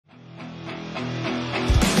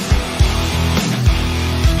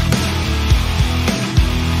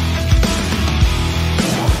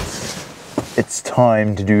It's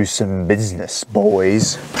time to do some business,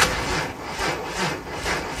 boys.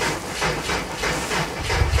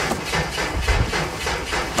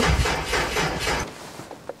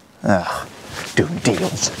 Doing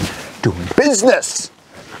deals, doing business.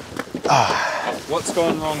 What's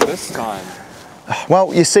going wrong this time?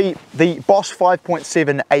 Well, you see, the Bosch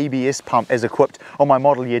 5.7 ABS pump is equipped on my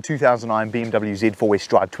model year 2009 BMW Z4S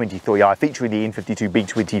Drive 23i featuring the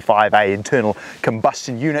N52B25A internal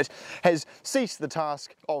combustion unit, has ceased the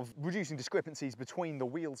task of reducing discrepancies between the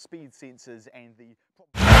wheel speed sensors and the...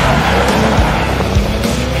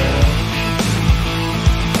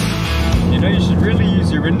 You know, you should really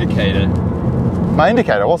use your indicator. My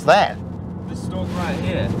indicator, what's that? The stalk right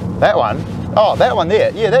here. That one? Oh, that one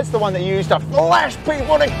there. Yeah, that's the one that you used to flash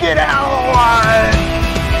people to get out of the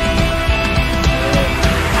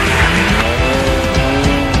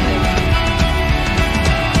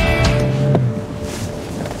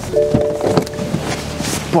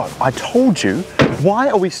way. What? I told you. Why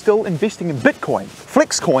are we still investing in Bitcoin?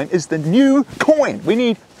 Flexcoin is the new coin. We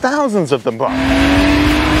need thousands of them, bro.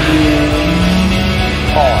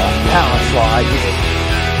 Oh, power slide, yeah.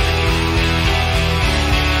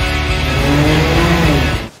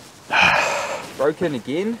 Broken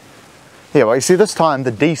again? Yeah, well, you see, this time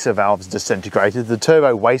the DESA valve's disintegrated, the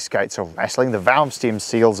turbo wastegates are rattling, the valve stem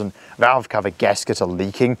seals and valve cover gasket are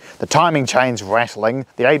leaking, the timing chain's rattling,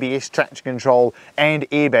 the ABS traction control and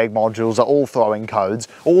airbag modules are all throwing codes,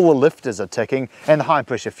 all the lifters are ticking, and the high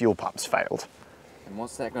pressure fuel pump's failed. And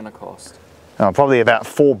what's that going to cost? Probably about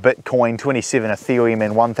 4 Bitcoin, 27 Ethereum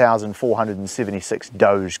and 1,476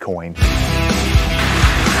 Dogecoin.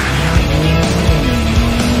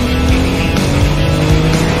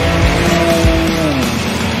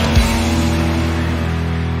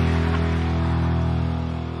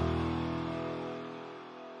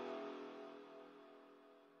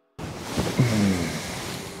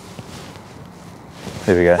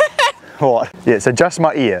 There we go. What? Yeah, so just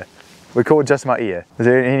my ear. We call it just my ear. Is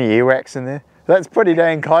there any earwax in there? That's pretty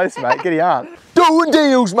dang close, mate. Get your aunt. Doing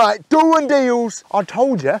deals, mate. Doing deals. I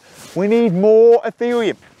told you, we need more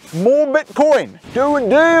Ethereum. More Bitcoin. Doing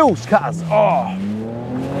deals, cuz. Oh.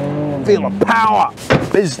 Feel the power.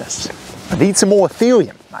 Business. I need some more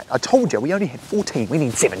Ethereum, mate. I told you, we only had 14. We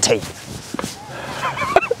need 17. Doing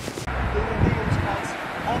deals, cuz.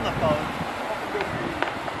 On the phone.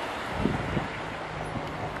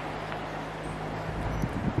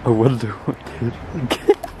 I will do it.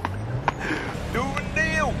 Doing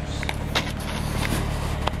deals.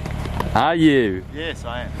 Are you? Yes,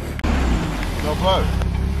 I am. Well, bro,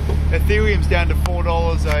 Ethereum's down to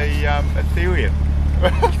 $4 a Ethereum.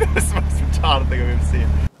 That's the most retarded thing I've ever seen.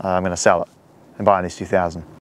 I'm going to sell it and buy an S2000.